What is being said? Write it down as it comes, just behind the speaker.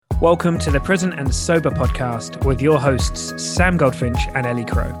Welcome to the Present and Sober podcast with your hosts, Sam Goldfinch and Ellie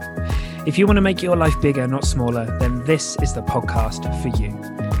Crow. If you want to make your life bigger, not smaller, then this is the podcast for you.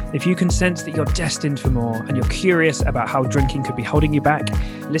 If you can sense that you're destined for more and you're curious about how drinking could be holding you back,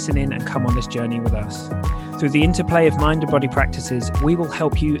 listen in and come on this journey with us. Through the interplay of mind and body practices, we will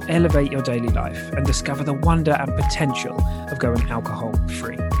help you elevate your daily life and discover the wonder and potential of going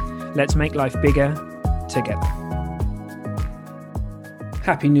alcohol-free. Let's make life bigger together.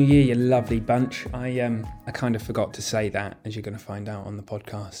 Happy New Year, you lovely bunch. I kind of forgot to say that, as you're going to find out on the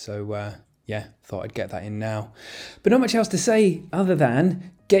podcast. So, thought I'd get that in now. But not much else to say other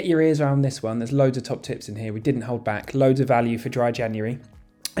than get your ears around this one. There's loads of top tips in here. We didn't hold back. Loads of value for dry January.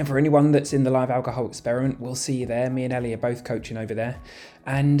 And for anyone that's in the live alcohol experiment, we'll see you there. Me and Ellie are both coaching over there.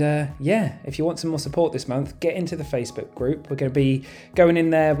 And if you want some more support this month, get into the Facebook group. We're going to be going in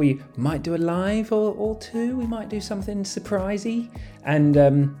there. We might do a live or two. We might do something surprisey. And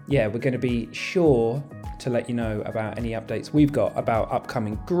we're going to be sure to let you know about any updates we've got about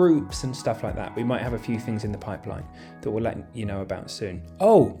upcoming groups and stuff like that. We might have a few things in the pipeline that we'll let you know about soon.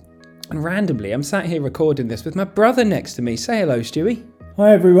 Oh, and randomly, I'm sat here recording this with my brother next to me. Say hello, Stewie.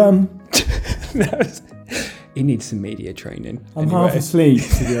 Hi everyone. He needs some media training. I'm half asleep,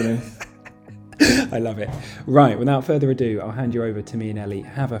 to be honest. I love it. Right, without further ado, I'll hand you over to me and Ellie.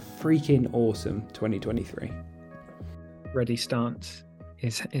 Have a freaking awesome 2023. Ready stance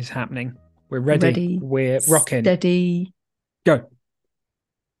is happening. We're ready. We're rocking. Steady. Go.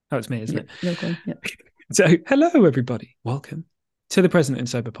 Oh, it's me, isn't it? You're going, yep. So, hello everybody. Welcome to the Present and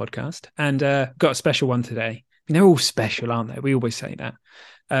Sober podcast. And got a special one today. I mean, they're all special, aren't they? We always say that.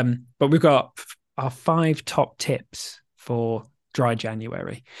 But we've got our 5 top tips for dry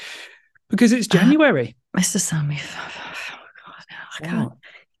January. Because it's January. Mr. Sammy, I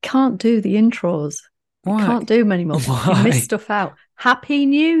can't do the intros. Why? I can't do many more. Why? You missed stuff out. Happy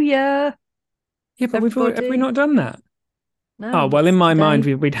New Year. Yeah, but have we not done that? No. Oh, well, in my mind,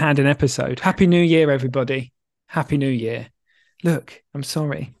 we'd had an episode. Happy New Year, everybody. Happy New Year. Look, I'm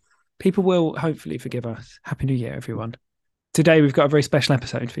sorry. People will hopefully forgive us. Happy New Year, everyone. Today, we've got a very special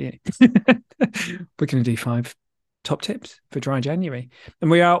episode for you. We're going to do 5 top tips for dry January. And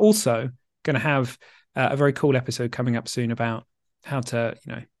we are also going to have a very cool episode coming up soon about how to,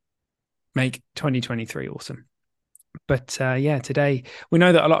 make 2023 awesome. But today, we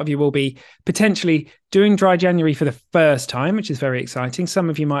know that a lot of you will be potentially doing dry January for the first time, which is very exciting.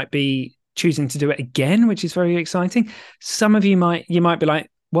 Some of you might be choosing to do it again, which is very exciting. Some of you might be like,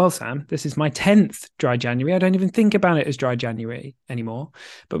 well, Sam, this is my 10th dry January. I don't even think about it as dry January anymore.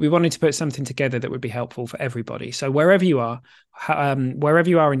 But we wanted to put something together that would be helpful for everybody. So wherever you are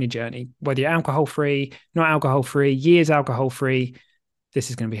in your journey, whether you're alcohol-free, not alcohol-free, years alcohol-free, this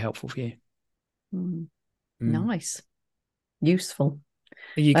is going to be helpful for you. Nice. Useful.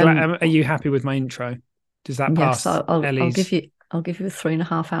 Are you glad, are you happy with my intro? Does that pass? Yes, I'll give you a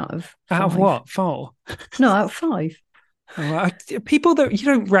 3.5 out of 5. Out of what? 4? No, out of 5. Oh, people that you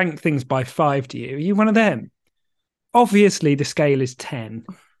don't rank things by 5, do you? Are you one of them? Obviously, the scale is 10.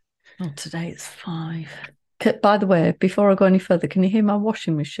 Oh, today it's 5. By the way, before I go any further, can you hear my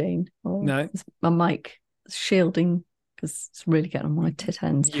washing machine? No. My mic shielding because it's really getting on my tit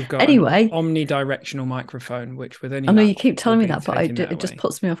ends. You've got an omnidirectional microphone, which with any I know you keep telling me that, but it just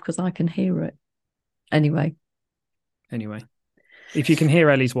puts me off because I can hear it. Anyway, if you can hear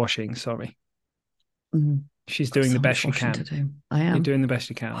Ellie's washing, sorry. She's doing the best she can. To do. I am. You're doing the best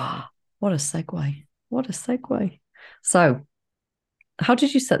you can. Aren't you? What a segue. So, how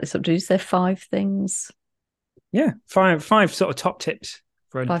did you set this up? Did you say 5 things? Yeah, 5 sort of top tips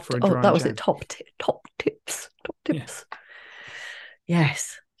for a dry that was it. Top tips. Yeah.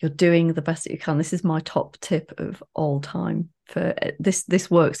 Yes, you're doing the best that you can. This is my top tip of all time. For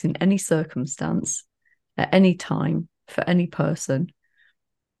this works in any circumstance, at any time, for any person.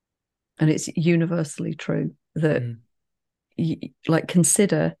 And it's universally true that you,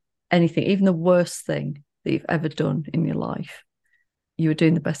 consider anything, even the worst thing that you've ever done in your life. You were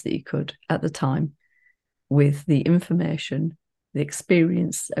doing the best that you could at the time with the information, the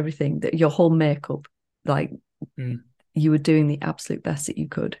experience, everything, that your whole makeup, you were doing the absolute best that you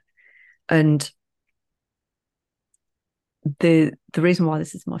could. And the reason why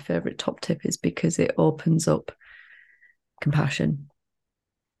this is my favorite top tip is because it opens up compassion.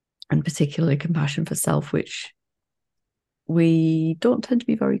 And particularly compassion for self, which we don't tend to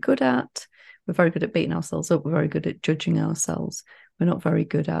be very good at. We're very good at beating ourselves up. We're very good at judging ourselves. We're not very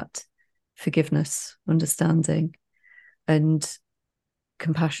good at forgiveness, understanding. And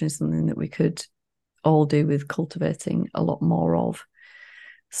compassion is something that we could all do with cultivating a lot more of.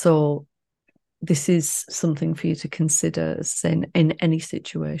 So this is something for you to consider in any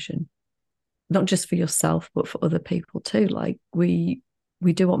situation, not just for yourself, but for other people too. Like we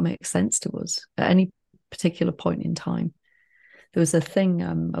do what makes sense to us at any particular point in time. There was a thing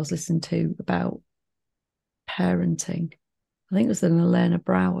I was listening to about parenting. I think it was an Elena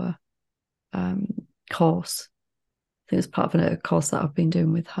Brower course. I think it was part of a course that I've been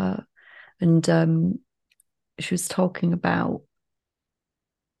doing with her. And she was talking about,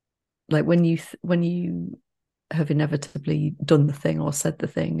 like, when you have inevitably done the thing or said the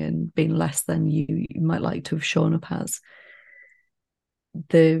thing and been less than you might like to have shown up as,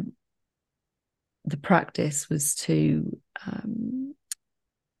 the practice was to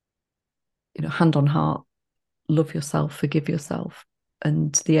hand on heart, love yourself, forgive yourself.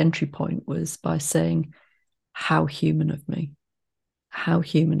 And the entry point was by saying, how human of me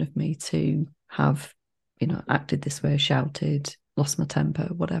to have, acted this way, shouted, lost my temper,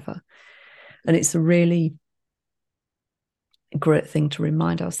 whatever. And it's a really great thing to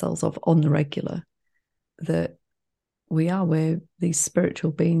remind ourselves of on the regular, that we're these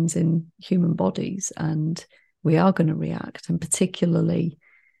spiritual beings in human bodies, and we are going to react. And particularly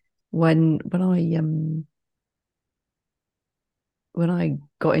when I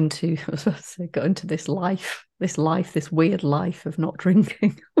got into this weird life of not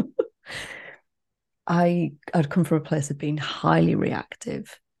drinking, I'd come from a place of being highly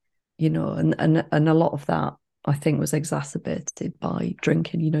reactive, and a lot of that, I think, was exacerbated by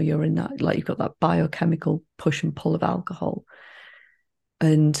drinking. You're in that, like, you've got that biochemical push and pull of alcohol,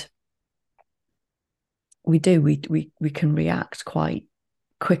 and we can react quite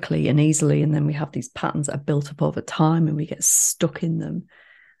quickly and easily, and then we have these patterns that are built up over time, and we get stuck in them.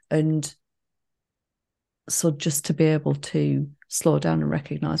 And so just to be able to slow down and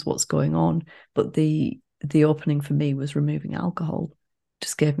recognize what's going on. But the opening for me was removing alcohol.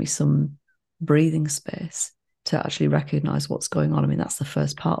 Just gave me some breathing space to actually recognize what's going on. I mean, that's the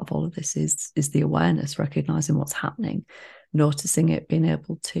first part of all of this, is the awareness, recognizing what's happening, noticing it, being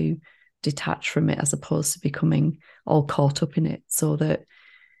able to detach from it, as opposed to becoming all caught up in it, so that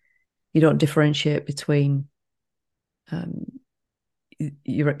you don't differentiate between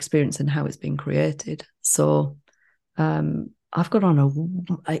your experience and how it's been created. So I've got on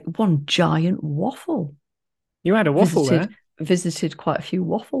one giant waffle. You had a waffle there? Visited quite a few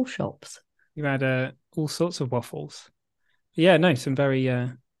waffle shops. You had all sorts of waffles. Yeah, no, some very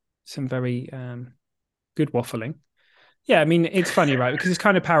good waffling. Yeah, I mean, it's funny, right? Because it's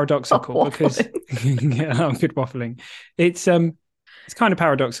kind of paradoxical because good waffling. It's kind of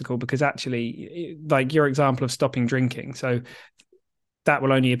paradoxical because actually, like your example of stopping drinking, so that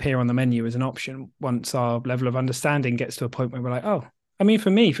will only appear on the menu as an option once our level of understanding gets to a point where we're like, oh, I mean, for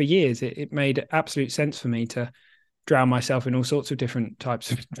me, for years, it made absolute sense for me to drown myself in all sorts of different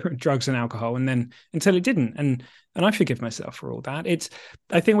types of drugs and alcohol, and then until it didn't, and I forgive myself for all that.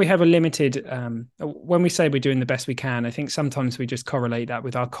 I think we have a limited when we say we're doing the best we can, I think sometimes we just correlate that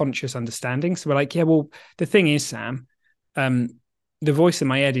with our conscious understanding. So we're like, yeah, well, the thing is, Sam, the voice in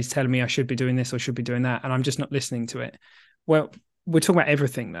my head is telling me I should be doing this or should be doing that, and I'm just not listening to it. Well, we're talking about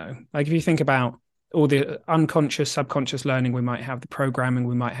everything though. Like if you think about all the unconscious, subconscious learning we might have, the programming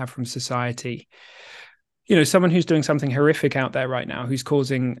we might have from society, someone who's doing something horrific out there right now, who's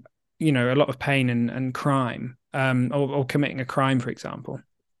causing, a lot of pain and crime, or committing a crime, for example,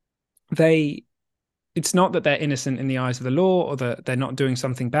 it's not that they're innocent in the eyes of the law or that they're not doing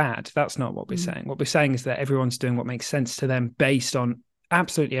something bad. That's not what we're saying. What we're saying is that everyone's doing what makes sense to them based on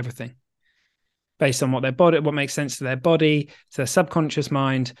absolutely everything, based on what makes sense to their body, to their subconscious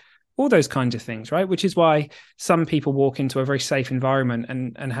mind, all those kinds of things, right? Which is why some people walk into a very safe environment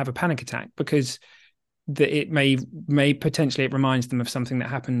and have a panic attack, because it potentially it reminds them of something that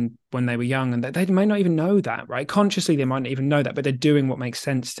happened when they were young, and they may not even know that, right? Consciously, they might not even know that, but they're doing what makes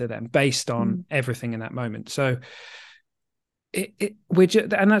sense to them based on everything in that moment. So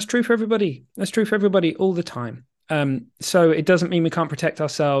and that's true for everybody. That's true for everybody all the time. So it doesn't mean we can't protect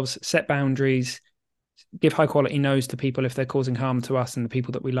ourselves, set boundaries, give high quality no's to people if they're causing harm to us and the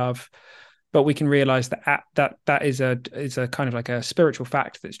people that we love. But we can realize that is a kind of like a spiritual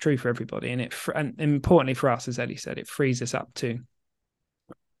fact that's true for everybody. And importantly for us, as Ellie said, it frees us up to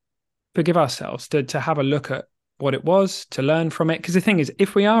forgive ourselves, to have a look at what it was, to learn from it. Because the thing is,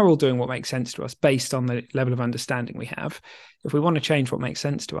 if we are all doing what makes sense to us based on the level of understanding we have, if we want to change what makes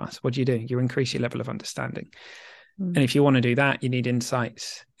sense to us, what do? You increase your level of understanding. And if you want to do that, you need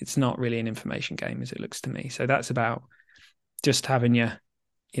insights. It's not really an information game, as it looks to me. So that's about just having your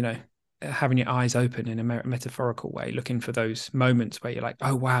eyes open in a metaphorical way, looking for those moments where you're like,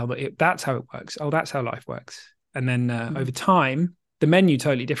 oh, wow, that's how it works. Oh, that's how life works. And then over time, The menu is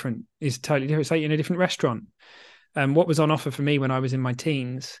totally different. It's like you're in a different restaurant. What was on offer for me when I was in my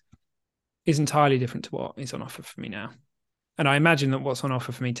teens is entirely different to what is on offer for me now. And I imagine that what's on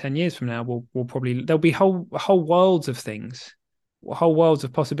offer for me 10 years from now will probably, there'll be whole worlds of things, whole worlds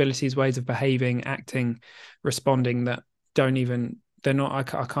of possibilities, ways of behaving, acting, responding that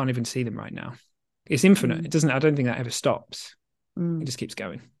I can't even see them right now. It's infinite. I don't think that ever stops. It just keeps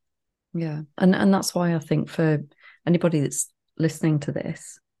going. Yeah. And that's why I think for anybody that's listening to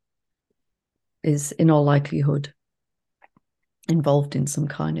this is in all likelihood involved in some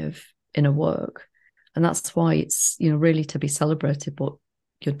kind of inner work. And that's why it's, really to be celebrated what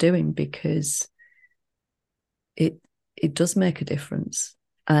you're doing, because it does make a difference.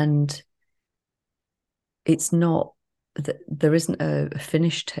 And it's not that there isn't a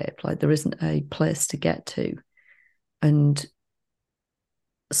finish tape, like there isn't a place to get to. And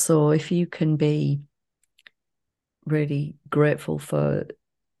so if you can be really grateful for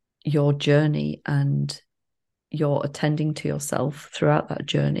your journey and you're attending to yourself throughout that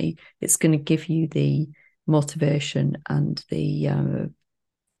journey, it's going to give you the motivation and the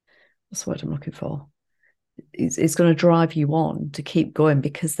what's the word I'm looking for? It's going to drive you on to keep going,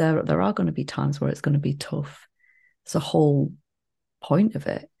 because there are going to be times where it's going to be tough. It's the whole point of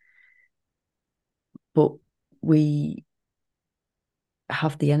it. But we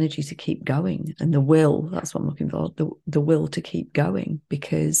have the energy to keep going, and the will, that's what I'm looking for, the will to keep going,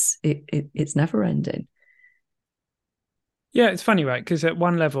 because it's never ending. Yeah, it's funny, right? Because at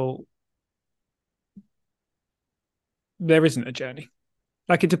one level, there isn't a journey.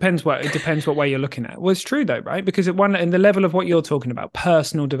 Like it depends what way you're looking at. Well, it's true though, right? Because at in the level of what you're talking about,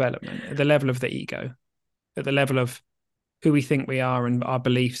 personal development, at the level of the ego, at the level of who we think we are and our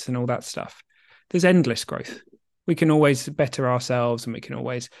beliefs and all that stuff, there's endless growth. We can always better ourselves, and we can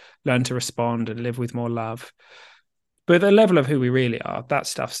always learn to respond and live with more love. But at the level of who we really are, that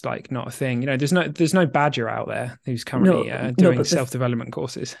stuff's like not a thing. There's no badger out there who's currently doing self-development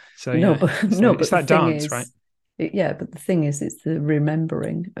courses. So it's that dance, right? But the thing is, it's the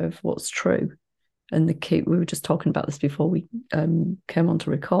remembering of what's true, and the key. We were just talking about this before we came on to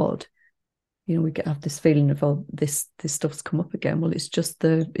record. We have this feeling of, oh, this stuff's come up again. Well, it's just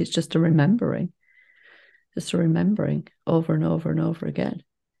a remembering, just a remembering over and over and over again,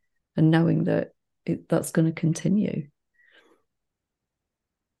 and knowing that that's going to continue.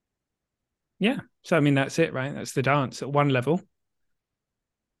 Yeah. So, I mean, that's it, right? That's the dance at one level,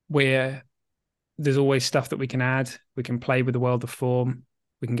 where there's always stuff that we can add. We can play with the world of form.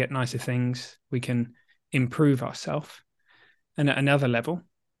 We can get nicer things. We can improve ourselves. And at another level,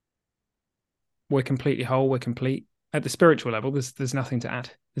 we're completely whole. We're complete. At the spiritual level, there's nothing to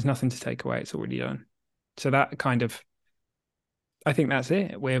add. There's nothing to take away. It's already done. So that kind of, I think that's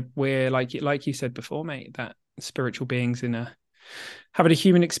it. We're like you said before, mate, that spiritual beings having a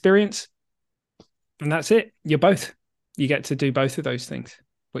human experience. And that's it. You're both. You get to do both of those things,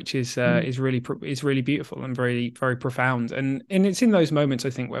 which is really beautiful and very, very profound. And it's in those moments, I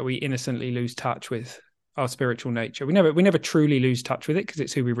think, where we innocently lose touch with our spiritual nature. We never truly lose touch with it, because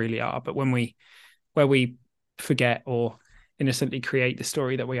it's who we really are. But where we forget or innocently create the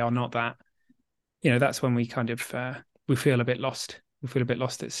story that we are not that, that's when we kind of we feel a bit lost. We feel a bit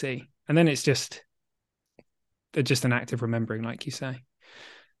lost at sea. And then it's just an act of remembering, like you say.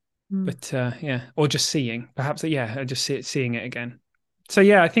 But or just seeing, perhaps, just seeing it again. So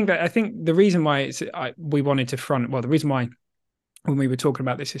I think the reason why we wanted to the reason why when we were talking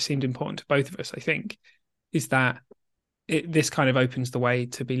about this, it seemed important to both of us, I think, is that this kind of opens the way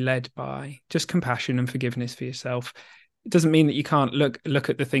to be led by just compassion and forgiveness for yourself. It doesn't mean that you can't look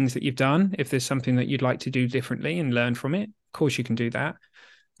at the things that you've done. If there's something that you'd like to do differently and learn from it, of course you can do that.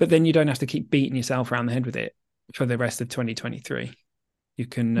 But then you don't have to keep beating yourself around the head with it for the rest of 2023. You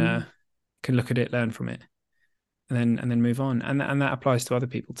can look at it, learn from it, and then move on. And that applies to other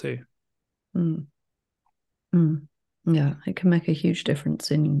people too. Yeah, it can make a huge difference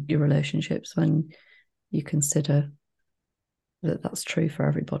in your relationships when you consider that that's true for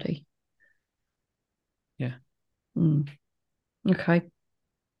everybody. Yeah. Okay.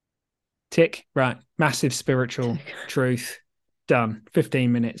 Tick. Right. Massive spiritual truth. Done.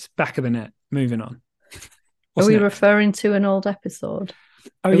 15 minutes. Back of the net. Moving on. Are we referring to an old episode?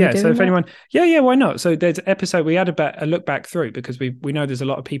 Oh, yeah. So if anyone, why not? So there's an episode we had a look back through, because we know there's a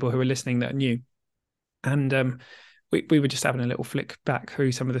lot of people who are listening that are new. And we were just having a little flick back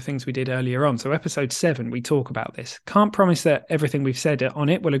through some of the things we did earlier on. So episode 7, we talk about this. Can't promise that everything we've said on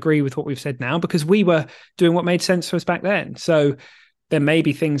it will agree with what we've said now, because we were doing what made sense to us back then. So there may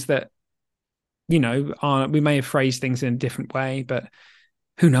be things that, we may have phrased things in a different way, but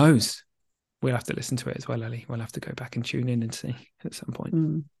who knows? We'll have to listen to it as well, Ellie. We'll have to go back and tune in and see at some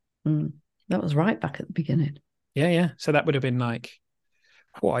point. That was right back at the beginning. Yeah. So that would have been like,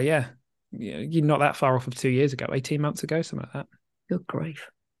 you're not that far off of 2 years ago, 18 months ago, something like that. Good grief.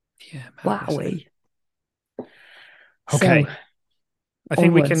 Yeah. Wowie. Okay. So, I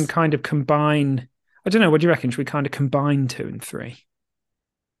think we can kind of combine. I don't know. What do you reckon? Should we kind of combine 2 and 3?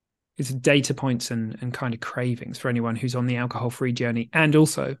 It's data points and kind of cravings for anyone who's on the alcohol-free journey, and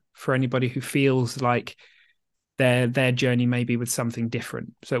also for anybody who feels like their journey may be with something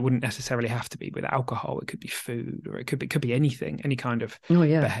different. So it wouldn't necessarily have to be with alcohol. It could be food, or it could be anything, any kind of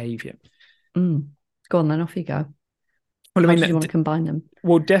behavior. Go on then, off you go. Well, How do you want to combine them?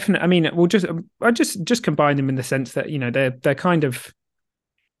 Well, definitely. I mean, I just combine them in the sense that, they're kind of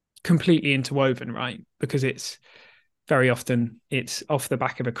completely interwoven, right? Because it's very often it's off the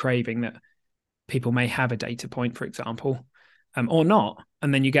back of a craving that people may have a data point, for example, or not,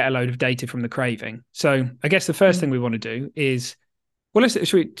 and then you get a load of data from the craving. So I guess the first thing we want to do is, well,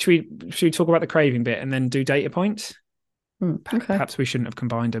 should we talk about the craving bit and then do data points? Okay. Perhaps we shouldn't have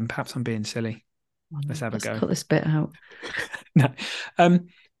combined them. Perhaps I'm being silly. Let's have a go. Cut this bit out. No,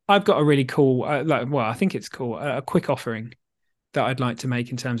 I've got a really cool, I think it's cool, a quick offering that I'd like to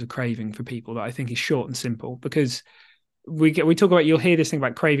make in terms of craving for people that I think is short and simple, because we talk about, you'll hear this thing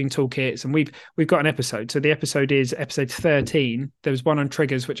about craving toolkits, and we've got an episode. So the episode is episode 13. There was one on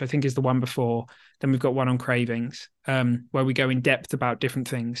triggers, which I think is the one before. Then we've got one on cravings, where we go in depth about different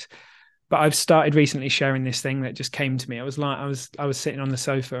things. But I've started recently sharing this thing that just came to me. I was sitting on the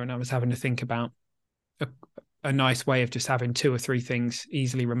sofa and I was having to think about a nice way of just having 2 or 3 things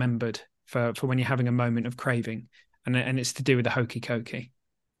easily remembered for when you're having a moment of craving, and it's to do with the hokey cokey.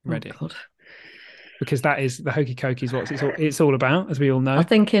 Ready? Oh, God. Because that is the hokey cokey is what it's all about, as we all know. I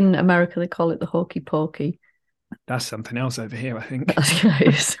think in America they call it the hokey pokey. That's something else over here, I think.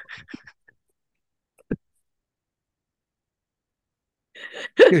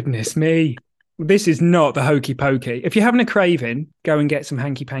 Goodness me. This is not the hokey pokey. If you're having a craving, go and get some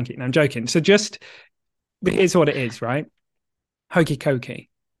hanky panky. No, I'm joking. So here's what it is, right? Hokey cokey.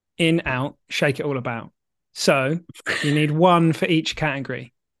 In, out, shake it all about. So you need one for each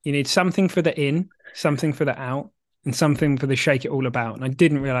category. You need something for the in, something for the out, and something for the shake it all about. And I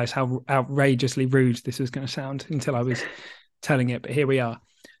didn't realize how outrageously rude this was going to sound until I was telling it, but here we are.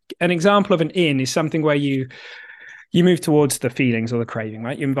 An example of an in is something where you move towards the feelings or the craving,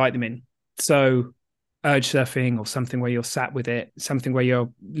 right? You invite them in. So urge surfing, or something where you're sat with it, something where you're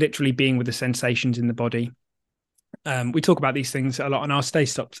literally being with the sensations in the body. We talk about these things a lot on our Stay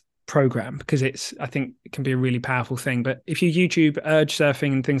Stopped program, because I think it can be a really powerful thing. But if you YouTube urge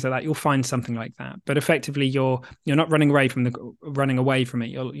surfing and things like that, you'll find something like that. But effectively, you're not running away from it.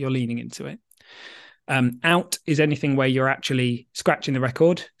 You're leaning into it. Out is anything where you're actually scratching the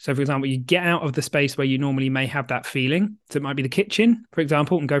record. So, for example, you get out of the space where you normally may have that feeling. So it might be the kitchen, for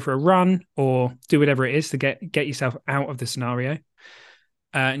example, and go for a run or do whatever it is to get yourself out of the scenario.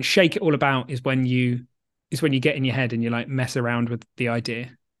 And shake it all about is when you get in your head and you like mess around with the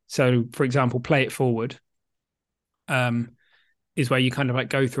idea. So, for example, play it forward is where you kind of like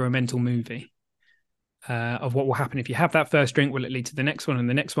go through a mental movie of what will happen if you have that first drink. Will it lead to the next one? And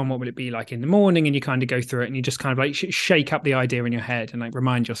the next one, what will it be like in the morning? And you kind of go through it and you just kind of like shake up the idea in your head and like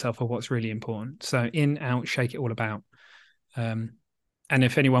remind yourself of what's really important. So in, out, shake it all about. And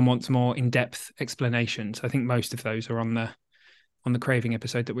if anyone wants more in-depth explanations, I think most of those are on the craving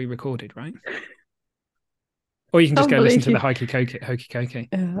episode that we recorded, right? Or you can just go listen to the hokey cokey.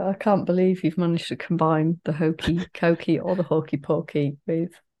 I can't believe you've managed to combine the hokey cokey or the hokey pokey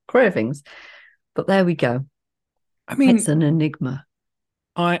with cravings. But there we go. I mean, it's an enigma.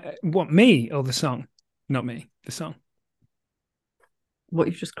 Me or the song? Not me, the song. What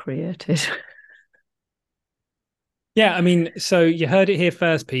you've just created. Yeah, I mean, so you heard it here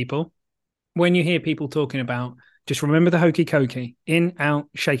first, people. When you hear people talking about, just remember the hokey cokey. In, out,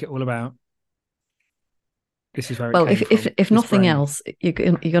 shake it all about. This is where it came from. If nothing else, you're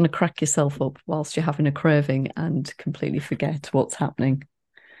going to crack yourself up whilst you're having a craving and completely forget what's happening.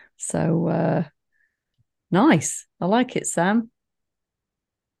 So nice. I like it, Sam.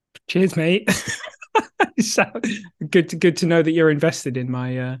 Cheers, mate. So, good to know that you're invested in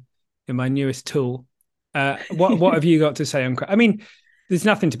my newest tool. What have you got to say on? I mean, there's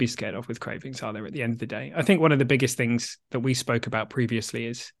nothing to be scared of with cravings, are there? At the end of the day, I think one of the biggest things that we spoke about previously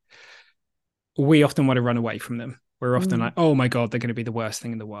is we often want to run away from them. We're often like, oh my God, they're going to be the worst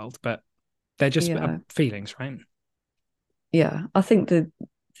thing in the world. But they're just feelings, right? Yeah. I think the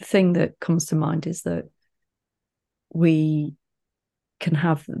thing that comes to mind is that we can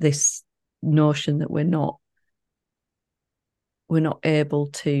have this notion that we're not able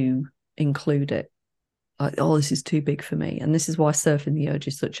to include it. Like, oh, this is too big for me. And this is why surfing the urge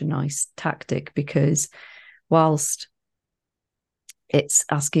is such a nice tactic, because whilst it's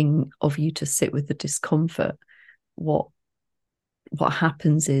asking of you to sit with the discomfort, what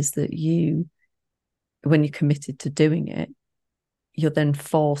happens is that you, when you're committed to doing it, you're then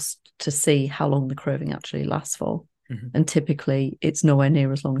forced to see how long the craving actually lasts for. Mm-hmm. And typically it's nowhere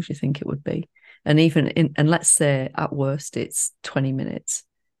near as long as you think it would be. And and let's say at worst it's 20 minutes.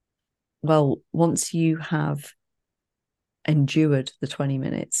 Well, once you have endured the 20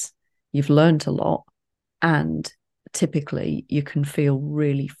 minutes, you've learned a lot, and typically you can feel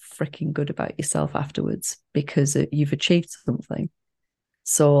really freaking good about yourself afterwards because you've achieved something.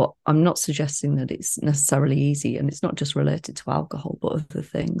 So I'm not suggesting that it's necessarily easy, and it's not just related to alcohol, but other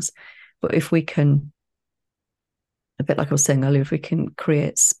things. But if we can, a bit like I was saying earlier, if we can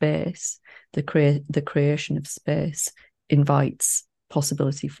create space, the creation of space invites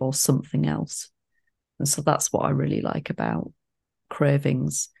possibility for something else. And so that's what I really like about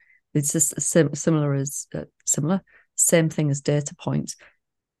cravings. It's just similar, same thing as data points.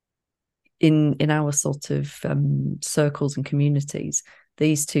 In our sort of circles and communities,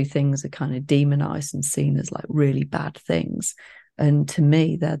 these two things are kind of demonized and seen as like really bad things. And to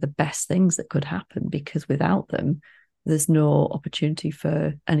me, they're the best things that could happen, because without them, there's no opportunity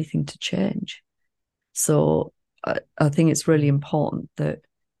for anything to change. So I think it's really important that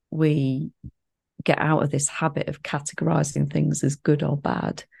we get out of this habit of categorizing things as good or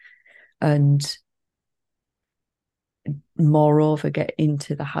bad, and moreover get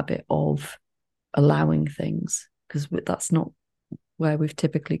into the habit of allowing things, because that's not where we've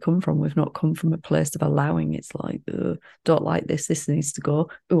typically come from. We've not come from a place of allowing. It's like, don't like this needs to go.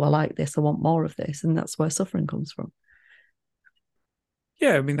 Oh, I like this, I want more of this. And that's where suffering comes from.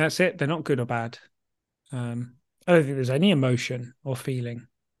 Yeah, I mean, that's it. They're not good or bad. I don't think there's any emotion or feeling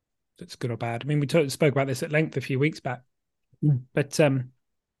that's good or bad. I mean, we spoke about this at length a few weeks back, but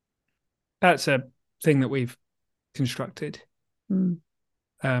that's a thing that we've constructed. And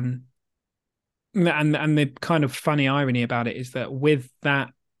the kind of funny irony about it is that with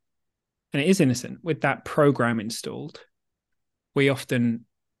that, and it is innocent, with that program installed,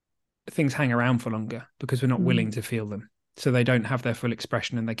 things hang around for longer because we're not willing to feel them. So they don't have their full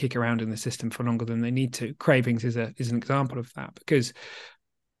expression, and they kick around in the system for longer than they need to. Cravings is an example of that, because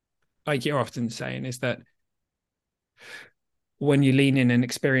like you're often saying, is that when you lean in and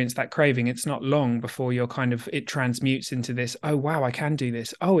experience that craving, it's not long before it transmutes into this, oh, wow, I can do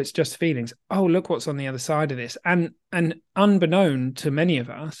this. Oh, it's just feelings. Oh, look what's on the other side of this. And unbeknown to many of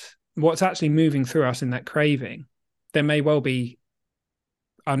us, what's actually moving through us in that craving, there may well be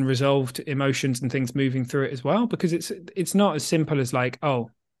unresolved emotions and things moving through it as well, because it's not as simple as like, oh,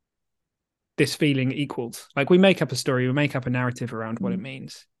 this feeling equals, like we make up a story, we make up a narrative around what it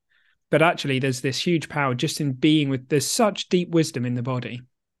means. But actually there's this huge power just in being there's such deep wisdom in the body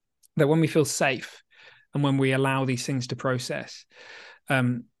that when we feel safe and when we allow these things to process,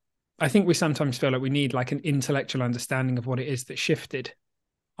 I think we sometimes feel like we need like an intellectual understanding of what it is that shifted.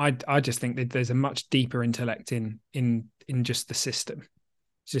 I just think that there's a much deeper intellect in just the system,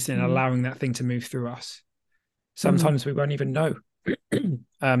 just in allowing that thing to move through us. Sometimes we won't even know.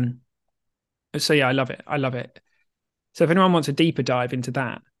 So yeah, I love it. So if anyone wants a deeper dive into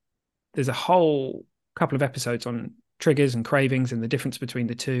that, there's a whole couple of episodes on triggers and cravings and the difference between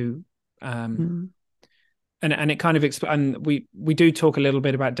the two. And it kind of and we do talk a little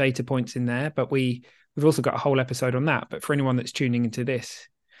bit about data points in there, but we've also got a whole episode on that. But for anyone that's tuning into this,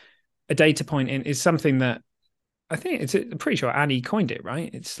 a data point is something that I think I'm pretty sure Annie coined it,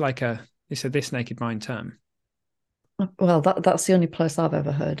 right? It's like it's a This Naked Mind term. Well, that's the only place I've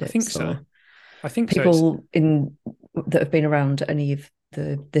ever heard it. I think so. People that have been around any of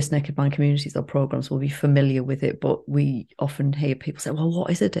the This Naked Mind communities or programs will be familiar with it, but we often hear people say, well,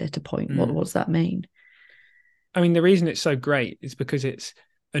 what is a data point? What does that mean? I mean, the reason it's so great is because it's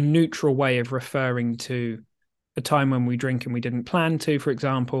a neutral way of referring to a time when we drink and we didn't plan to, for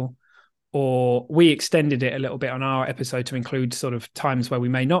example, or we extended it a little bit on our episode to include sort of times where we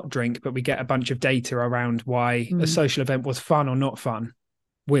may not drink, but we get a bunch of data around why a social event was fun or not fun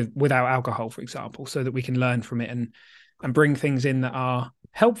without alcohol, for example, so that we can learn from it and bring things in that are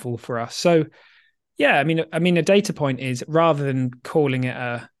helpful for us. So yeah, I mean, a data point is, rather than calling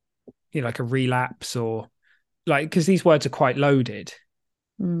it like a relapse or like, because these words are quite loaded.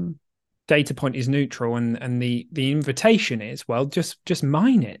 Data point is neutral, and the invitation is, well, just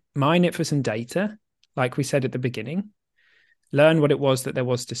mine it for some data, like we said at the beginning. Learn what it was that there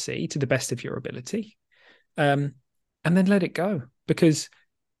was to see to the best of your ability, and then let it go, because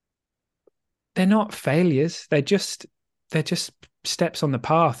they're not failures. They're just steps on the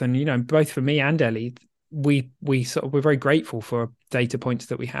path. And, you know, both for me and Ellie, we're very grateful for data points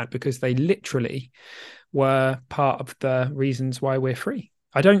that we had, because they literally were part of the reasons why we're free.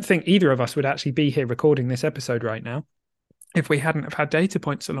 I don't think either of us would actually be here recording this episode right now if we hadn't have had data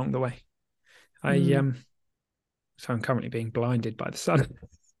points along the way. So I'm currently being blinded by the sun.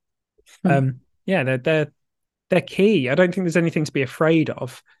 Yeah, they're key. I don't think there's anything to be afraid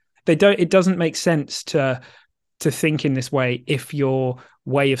of. It doesn't make sense to think in this way if your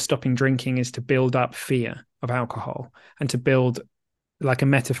way of stopping drinking is to build up fear of alcohol and to build like a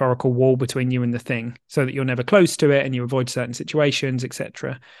metaphorical wall between you and the thing, so that you're never close to it and you avoid certain situations,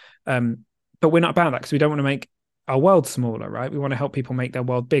 etc. But we're not about that, because we don't want to make our world smaller, right? We want to help people make their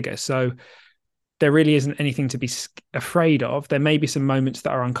world bigger. So there really isn't anything to be afraid of. There may be some moments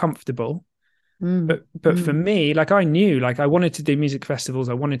that are uncomfortable, but for me, like, I knew, like, I wanted to do music festivals.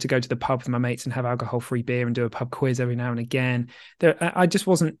 I wanted to go to the pub with my mates and have alcohol-free beer and do a pub quiz every now and again. I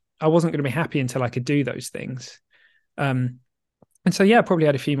wasn't going to be happy until I could do those things. And so, yeah, I probably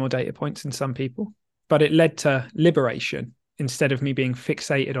had a few more data points than some people, but it led to liberation instead of me being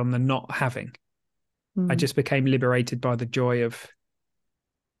fixated on the not having. I just became liberated by the joy of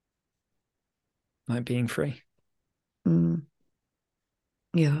like being free.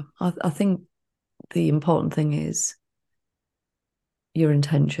 Yeah, I think the important thing is your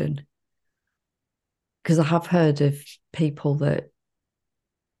intention, because I have heard of people that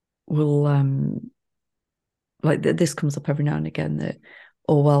will like this comes up every now and again, that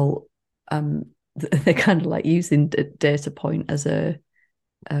they're kind of like using data point as a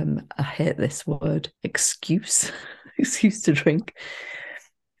I hate this word, excuse to drink.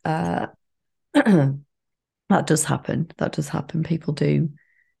 That does happen. People do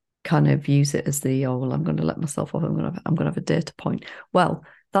kind of use it as the, I'm going to let myself off, I'm going to have a data point. Well,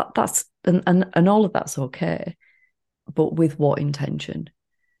 that's and all of that's okay, but with what intention?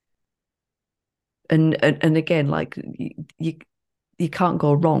 And again, like, you can't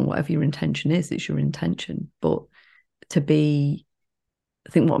go wrong. Whatever your intention is, it's your intention. But I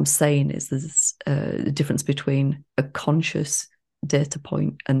think what I'm saying is there's a difference between a conscious data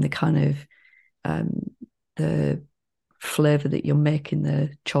point and the kind of the flavor that you're making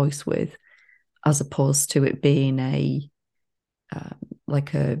the choice with, as opposed to it being a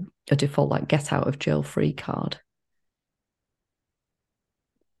default, like, get out of jail free card.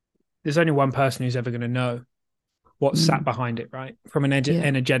 There's only one person who's ever going to know what's sat behind it, right? From an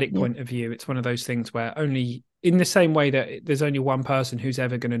energetic point of view, it's one of those things where only, in the same way that there's only one person who's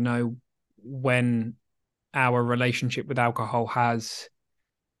ever going to know when our relationship with alcohol has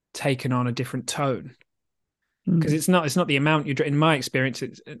taken on a different tone. Because it's not the amount you drink. In my experience,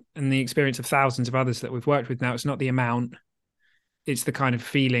 and the experience of thousands of others that we've worked with now, it's not the amount, it's the kind of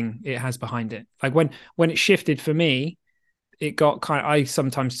feeling it has behind it. Like when it shifted for me, it got I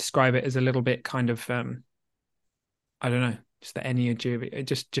sometimes describe it as a little bit kind of I don't know, just the energy of it. It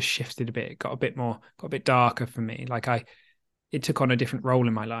just shifted a bit. It got a bit darker for me. Like it took on a different role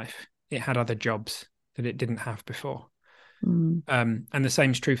in my life. It had other jobs that it didn't have before. And the same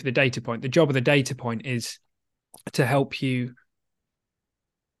is true for the data point. The job of the data point is to help you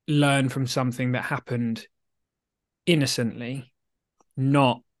learn from something that happened innocently,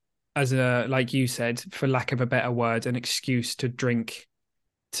 not as a, like you said, for lack of a better word, an excuse to drink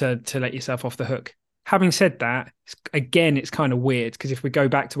to let yourself off the hook. Having said that, again, it's kind of weird, because if we go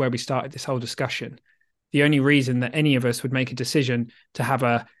back to where we started this whole discussion, the only reason that any of us would make a decision to have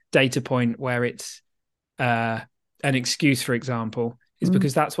a data point where it's an excuse, for example, is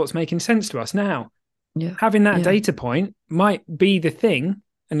because that's what's making sense to us now. Having that data point might be the thing,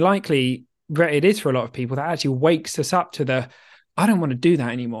 and likely it is for a lot of people, that actually wakes us up to the, I don't want to do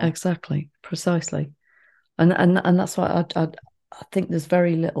that anymore. Exactly, precisely. And that's why I think there's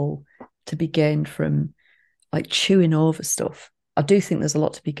very little to be gained from like chewing over stuff. I do think there's a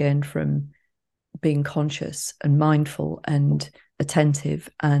lot to be gained from being conscious and mindful and attentive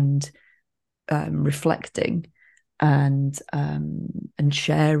and reflecting and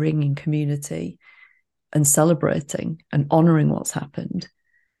sharing in community and celebrating and honoring what's happened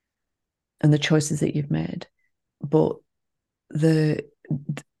and the choices that you've made. But the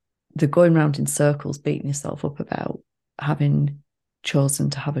going around in circles, beating yourself up about having chosen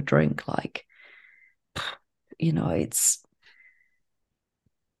to have a drink, like, you know, it's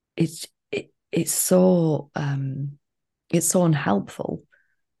so unhelpful.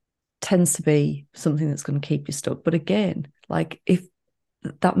 Tends to be something that's going to keep you stuck. But again, like, if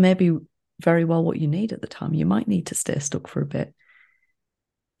that may be very well what you need at the time, you might need to stay stuck for a bit.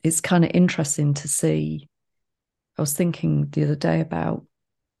 It's kind of interesting to see. I was thinking the other day about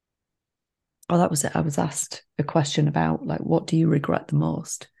Oh, that was it. I was asked a question about like, what do you regret the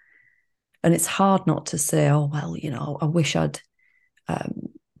most? And it's hard not to say, oh, well, I wish I'd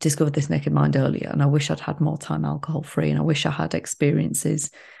discovered this naked mind earlier, and I wish I'd had more time alcohol free, and I wish I had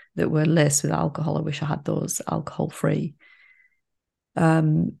experiences that were laced with alcohol. I wish I had those alcohol free.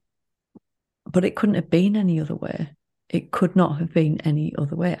 But it couldn't have been any other way. It could not have been any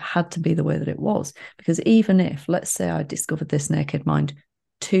other way. It had to be the way that it was. Because even if, let's say, I discovered this naked mind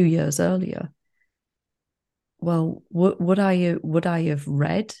 2 years earlier, well, would I have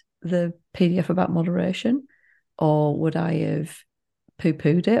read the PDF about moderation, or would I have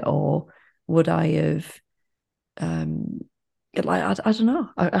poo-pooed it, or would I have I don't know.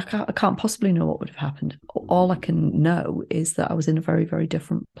 I can't possibly know what would have happened. All I can know is that I was in a very, very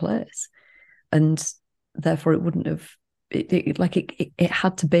different place, and therefore it wouldn't have it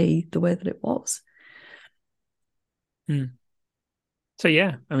had to be the way that it was. So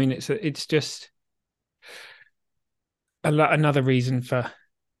yeah, I mean, it's just another reason for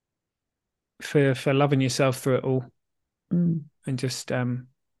loving yourself through it all, and just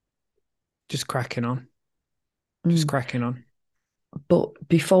cracking on, cracking on. But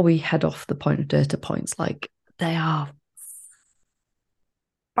before we head off the point of data points, like, they are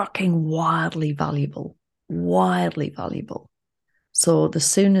fucking wildly valuable. So the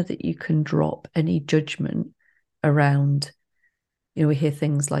sooner that you can drop any judgment around, we hear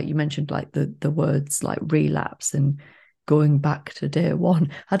things like you mentioned, like the words like relapse and going back to day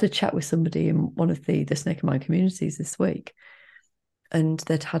one. I had a chat with somebody in one of the Naked Mind communities this week, and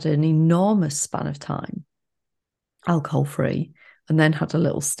they'd had an enormous span of time alcohol free, and then had a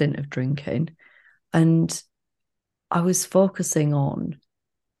little stint of drinking. And I was focusing on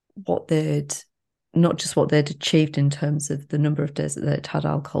not just what they'd achieved in terms of the number of days that they'd had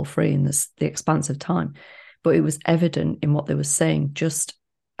alcohol free in the expanse of time, but it was evident in what they were saying, just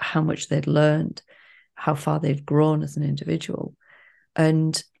how much they'd learned, how far they'd grown as an individual.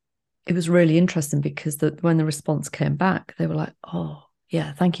 And it was really interesting because when the response came back, they were like, oh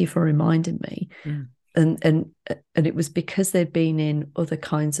yeah, thank you for reminding me. And it was because they'd been in other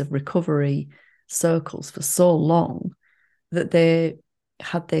kinds of recovery circles for so long that they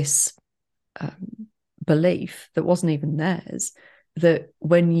had this belief that wasn't even theirs, that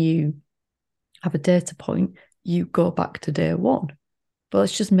when you have a data point, you go back to day one. Well,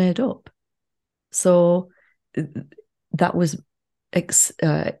 it's just made up. So that was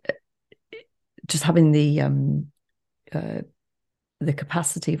just having the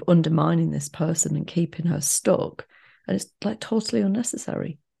capacity of undermining this person and keeping her stuck. And it's like totally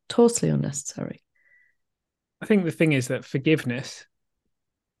unnecessary. I think the thing is that forgiveness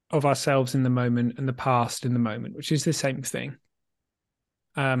of ourselves in the moment and the past in the moment, which is the same thing,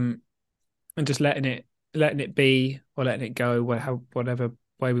 and just letting it be, or letting it go, whatever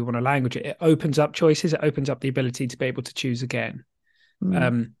way we want to language it, it opens up choices. It opens up the ability to be able to choose again.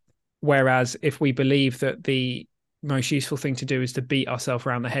 Whereas if we believe that the most useful thing to do is to beat ourselves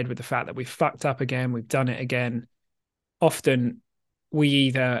around the head with the fact that we've fucked up again, we've done it again, often we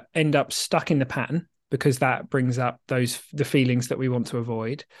either end up stuck in the pattern because that brings up the feelings that we want to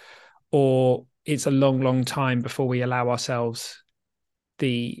avoid, or it's a long time before we allow ourselves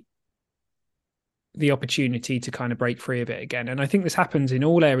the opportunity to kind of break free of it again. And I think this happens in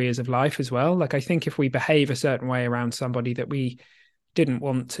all areas of life as well. Like, I think if we behave a certain way around somebody that we didn't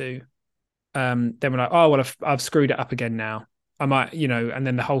want to, then we're like, oh, well, I've screwed it up again now. I might, and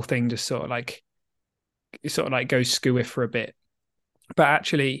then the whole thing just sort of like goes skew for a bit. But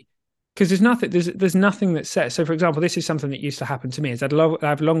actually, because there's nothing that says. So, for example, this is something that used to happen to me. Is I'd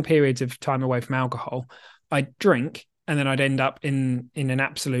have long periods of time away from alcohol. I'd drink, and then I'd end up in an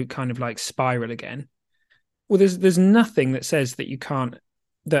absolute kind of like spiral again. Well, there's nothing that says that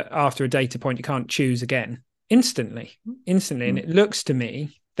after a data point you can't choose again instantly. And it looks to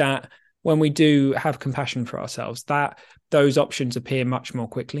me that when we do have compassion for ourselves, that those options appear much more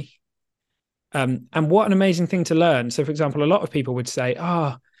quickly. And what an amazing thing to learn. So, for example, a lot of people would say,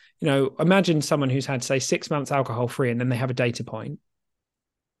 imagine someone who's had, say, 6 months alcohol free, and then they have a data point.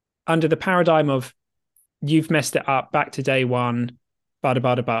 Under the paradigm of you've messed it up, back to day one,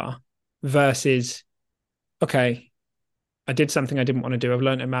 versus, okay, I did something I didn't want to do. I've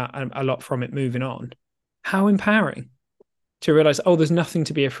learned a lot from it, moving on. How empowering to realize, oh, there's nothing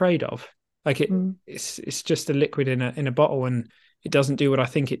to be afraid of. Like it's just a liquid in a bottle, and it doesn't do what I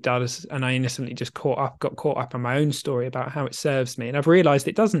think it does. And I innocently just got caught up in my own story about how it serves me. And I've realized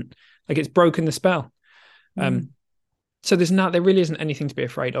it doesn't. Like, it's broken the spell. So there really isn't anything to be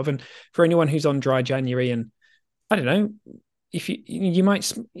afraid of. And for anyone who's on dry January, and I don't know, if you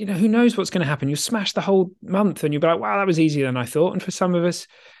might, who knows what's going to happen? You'll smash the whole month and you'll be like, wow, that was easier than I thought. And for some of us,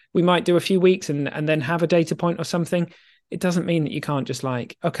 we might do a few weeks and then have a data point or something. It doesn't mean that you can't just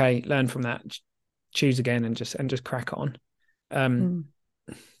like, okay, learn from that, choose again and just crack on.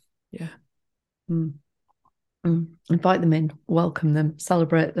 Yeah. Invite them in, welcome them,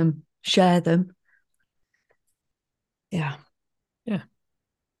 celebrate them, share them. Yeah.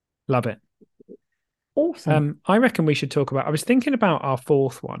 Love it. Awesome. I reckon we should talk about, I was thinking about our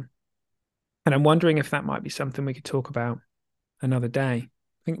fourth one, and I'm wondering if that might be something we could talk about another day.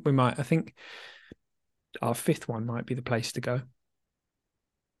 I think our fifth one might be the place to go.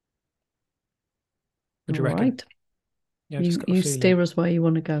 What do you reckon? Right. Yeah, you steer us where you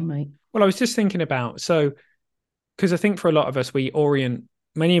want to go, mate. Well, I was just thinking about, so, because I think for a lot of us,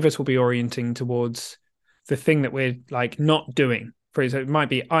 many of us will be orienting towards the thing that we're like not doing. For example, it might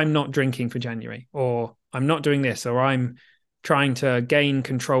be, I'm not drinking for January, or I'm not doing this, or I'm trying to gain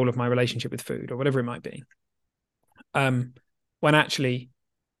control of my relationship with food, or whatever it might be. When actually,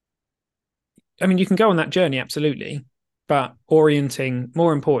 I mean, you can go on that journey, absolutely, but orienting,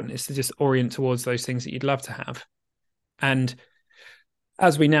 more important is to just orient towards those things that you'd love to have. And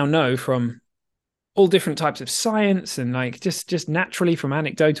as we now know from all different types of science and like just naturally from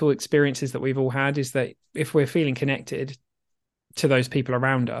anecdotal experiences that we've all had, is that if we're feeling connected to those people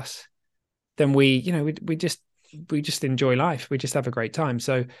around us, then we just enjoy life. We just have a great time.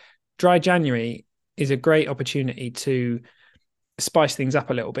 So Dry January is a great opportunity to spice things up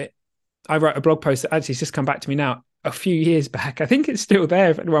a little bit. I wrote a blog post that actually has just come back to me now a few years back. I think it's still there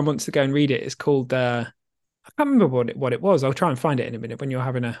if anyone wants to go and read it. It's called I can't remember what it was. I'll try and find it in a minute when you're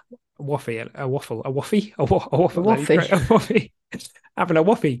having a waffle. Having a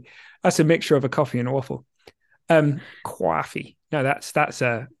waffy. That's a mixture of a coffee and a waffle. Coffee. No, that's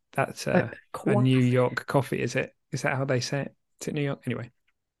a New York coffee. Is it? Is that how they say it? Is it New York? Anyway,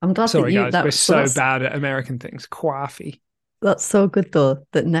 I'm glad. Sorry, guys. We're so bad at American things. Coffee. That's so good though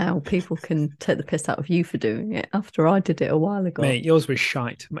that now people can take the piss out of you for doing it after I did it a while ago. Mate, yours was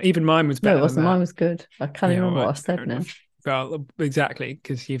shite. Even mine was better. No, it wasn't. Mine was good. I can't remember what I said now. Well, exactly,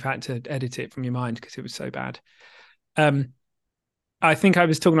 because you've had to edit it from your mind because it was so bad. I think I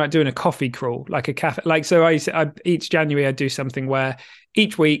was talking about doing a coffee crawl, like a cafe. Like, so I each January I'd do something where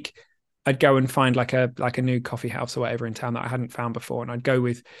each week I'd go and find like a new coffee house or whatever in town that I hadn't found before, and I'd go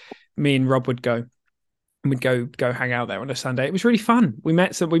with me and Rob would go. And we'd go hang out there on a Sunday. It was really fun.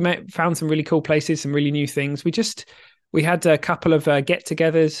 Found some really cool places, some really new things. We had a couple of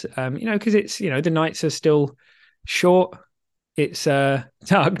get-togethers, because it's, the nights are still short. It's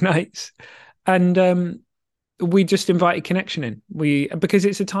dark nights. And we just invited connection in. Because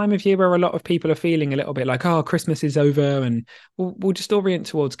it's a time of year where a lot of people are feeling a little bit like, oh, Christmas is over, and we'll just orient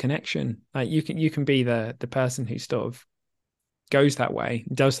towards connection. Like you can be the person who sort of goes that way,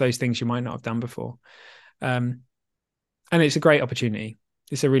 does those things you might not have done before. And it's a great opportunity.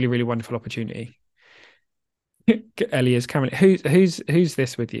 It's a really, really wonderful opportunity. Ellie is coming. Who's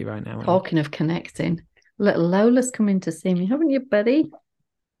this with you right now, Ellie? Talking of connecting, little Lola's coming to see me, haven't you, Betty?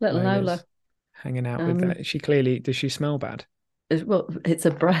 Little Lola hanging out with that. Does she smell bad? Well, it's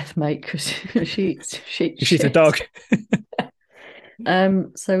a breath, mate, because she's a dog.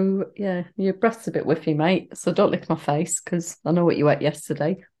 So yeah, your breath's a bit whiffy, mate. So don't lick my face because I know what you ate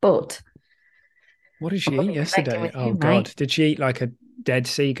yesterday. But what did she eat yesterday? Oh God, did she eat like a dead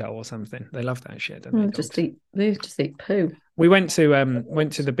seagull or something? They love that shit, don't they? They just eat poo. We went to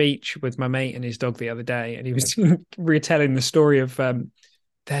the beach with my mate and his dog the other day, and he was retelling the story of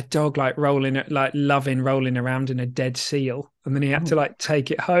their dog like rolling around in a dead seal, and then he had to like take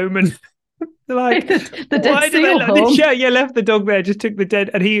it home and like the dead seal home. Yeah, left the dog there, just took the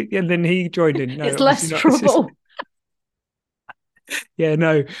dead, and then he joined in. No, it's less trouble. Yeah,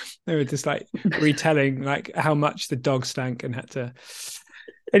 no, they were just like retelling like how much the dog stank and had to.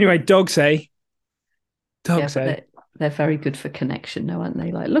 Anyway, dogs, eh? They're very good for connection, now, aren't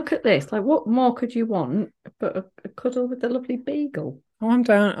they? Like, look at this. Like, what more could you want but a cuddle with the lovely beagle? Oh, I'm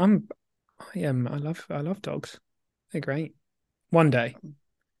down. I love dogs. They're great. One day.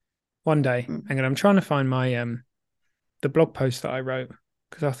 And I'm trying to find my the blog post that I wrote,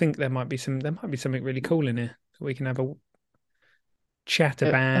 because I think there might be something really cool in here that we can have a chat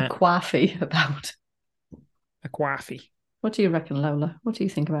about. A quaffy about. A quaffy. What do you reckon, Lola? What do you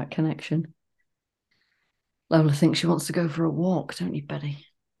think about connection? Lola thinks she wants to go for a walk, don't you, Betty?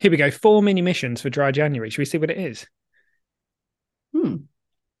 Here we go. 4 mini missions for Dry January. Should we see what it is?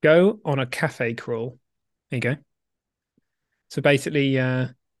 Go on a cafe crawl. There you go. So basically, so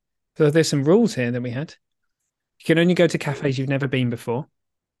there's some rules here that we had. You can only go to cafes you've never been before.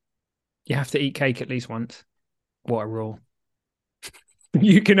 You have to eat cake at least once. What a rule.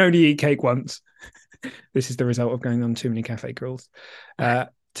 You can only eat cake once. This is the result of going on too many cafe crawls.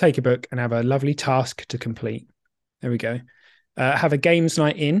 2 take a book and have a lovely task to complete. There we go. Have a games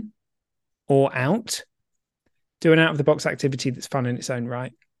night in or out. Do an out of the box activity that's fun in its own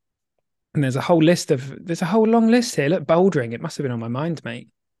right. And there's a whole long list here. Look, bouldering. It must have been on my mind, mate.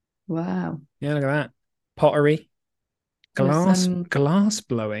 Wow. Yeah, look at that. Pottery, glass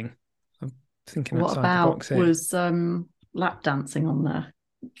blowing. I'm thinking what outside the box here. Was lap dancing on there?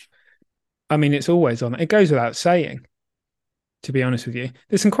 I mean, it's always on. It goes without saying, to be honest with you.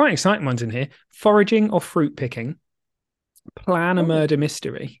 There's some quite exciting ones in here. Foraging or fruit picking. Plan a murder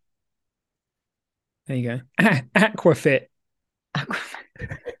mystery. There you go. Aquafit.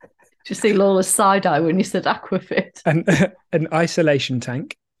 Did you see Lola's side eye when you said aquafit? And an isolation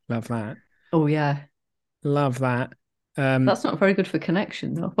tank. Love that. Oh, yeah. Love that. That's not very good for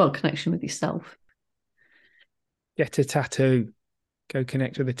connection, though. Well, connection with yourself. Get a tattoo. Go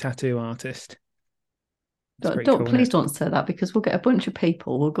connect with a tattoo artist. Please don't say that, because we'll get a bunch of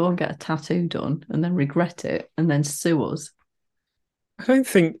people. We'll go and get a tattoo done and then regret it and then sue us. I don't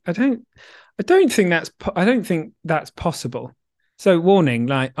think that's possible. So warning,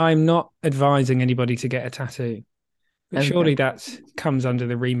 like, I'm not advising anybody to get a tattoo. But okay. Surely that comes under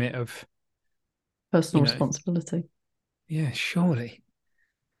the remit of personal responsibility. Yeah, surely.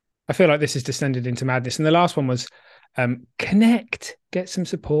 I feel like this has descended into madness. And the last one was connect, get some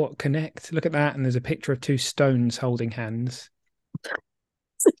support, connect. Look at that. And there's a picture of two stones holding hands.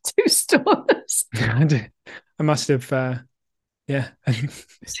 Two stones. I must have, yeah.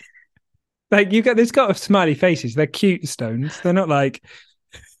 Like there's got smiley faces. They're cute stones. They're not like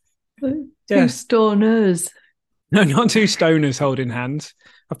two stoners. No, not two stoners holding hands.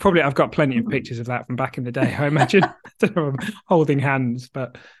 I've got plenty of pictures of that from back in the day, I imagine. Holding hands,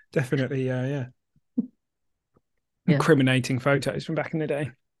 but definitely, yeah. Incriminating photos from back in the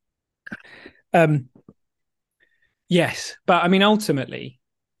day. Yes, but I mean, ultimately,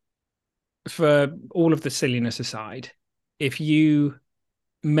 for all of the silliness aside, if you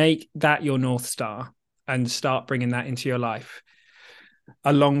make that your North Star and start bringing that into your life,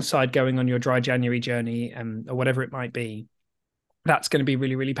 alongside going on your dry January journey or whatever it might be, that's going to be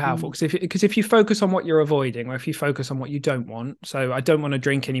really, really powerful. Because if you focus on what you're avoiding, or if you focus on what you don't want, so I don't want to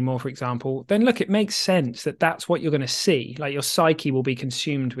drink anymore, for example, then look, it makes sense that that's what you're going to see. Like, your psyche will be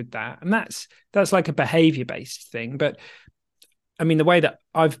consumed with that. And that's like a behavior-based thing. But I mean, the way that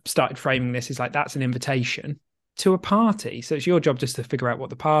I've started framing this is like, that's an invitation to a party. So it's your job just to figure out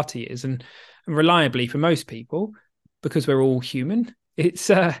what the party is. And reliably, for most people, because we're all human,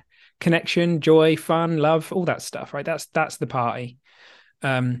 it's connection, joy, fun, love, all that stuff, right? That's the party.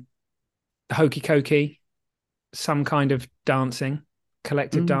 Hokey cokey, some kind of dancing,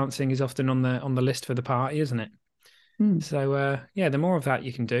 collective dancing is often on the list for the party, isn't it? So the more of that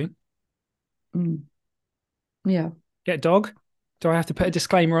you can do. Yeah. Get a dog. Do I have to put a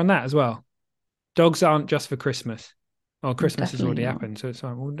disclaimer on that as well? Dogs aren't just for Christmas. Well, Christmas has already happened, so it's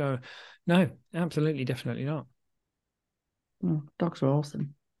like, well, no, absolutely, definitely not. Oh, dogs are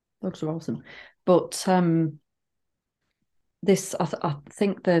awesome. Dogs are awesome. But this, I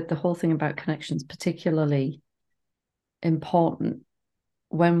think the whole thing about connections particularly important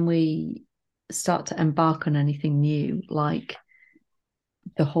when we start to embark on anything new, like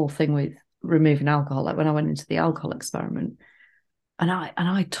the whole thing with removing alcohol. Like when I went into the alcohol experiment, and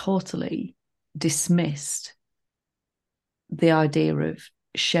I totally dismissed the idea of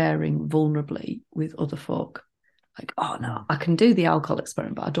sharing vulnerably with other folk. Like, oh no, I can do the alcohol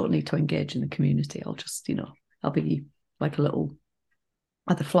experiment, but I don't need to engage in the community. I'll just, I'll be like a little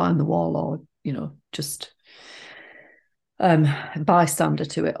either fly on the wall or, just bystander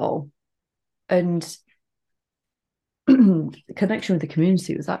to it all. And the connection with the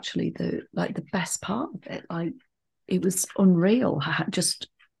community was actually the best part of it. Like, it was unreal just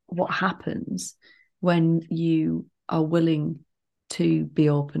what happens when you are willing to be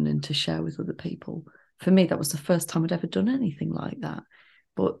open and to share with other people. For me, that was the first time I'd ever done anything like that.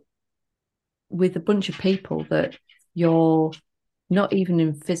 But with a bunch of people that you're not even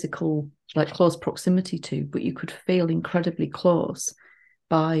in physical, like close proximity to, but you could feel incredibly close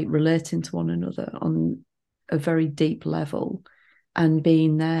by relating to one another on a very deep level and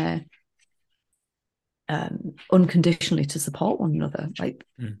being there unconditionally to support one another. Like,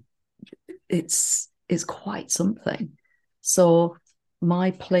 it's quite something. So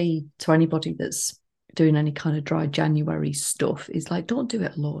my plea to anybody that's doing any kind of dry January stuff is like, don't do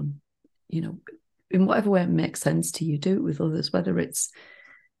it alone. In whatever way it makes sense to you, do it with others, whether it's,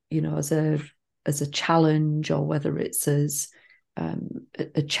 as a challenge, or whether it's as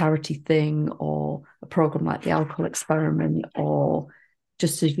a charity thing, or a program like the alcohol experiment, or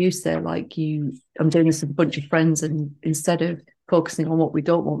just as you say, like I'm doing this with a bunch of friends, and instead of focusing on what we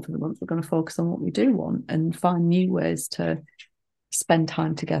don't want for the month. We're going to focus on what we do want and find new ways to spend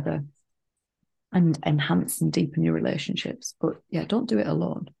time together and enhance and deepen your relationships. But yeah, don't do it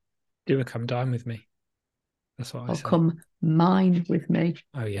alone. Do a come dine with me. That's what I say. Or come mine with me.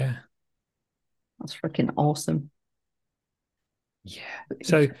 Oh yeah. That's freaking awesome. Yeah.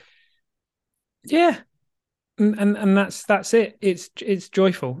 So yeah. And that's it. It's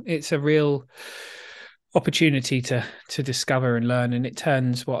joyful. It's a real opportunity to discover and learn, and it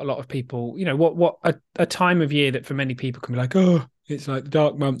turns what a lot of people, what a time of year that for many people can be like, oh, it's like the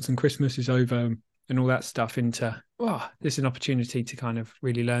dark months and Christmas is over and all that stuff, into, oh, this is an opportunity to kind of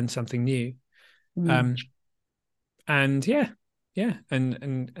really learn something new. And and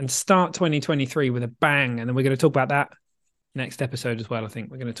start 2023 with a bang. And then we're going to talk about that next episode as well. I think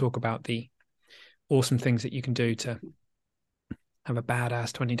we're going to talk about the awesome things that you can do to have a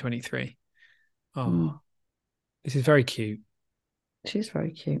badass 2023. This is very cute. She's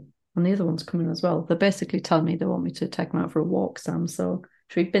very cute. And the other one's coming as well. They're basically telling me they want me to take them out for a walk, Sam. So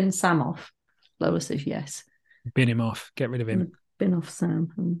should we bin Sam off? Lola says yes. Bin him off. Get rid of him. Bin off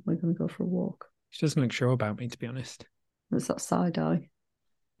Sam, and we're going to go for a walk. She doesn't look sure about me, to be honest. It's that side eye.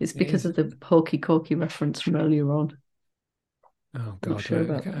 It's because of the Hokey Cokey reference from earlier on. Oh, God,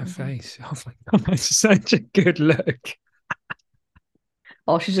 look at her face. Oh, my God, that's such a good look.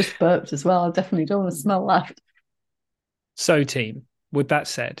 Oh, she just burped as well. I definitely don't want to smell that. So, team, with that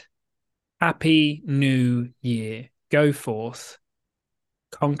said, Happy New Year. Go forth,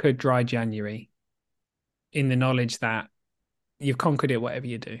 conquer dry January in the knowledge that you've conquered it, whatever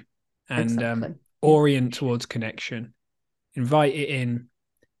you do. And orient towards connection. Invite it in.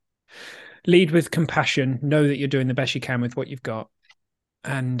 Lead with compassion. Know that you're doing the best you can with what you've got.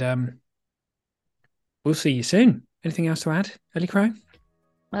 And we'll see you soon. Anything else to add, Ellie Crow?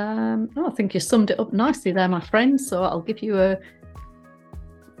 No, I think you summed it up nicely there, my friend. So I'll give you a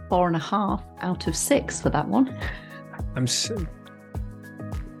 4.5 out of 6 for that one. I'm so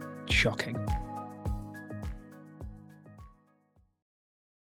shocking.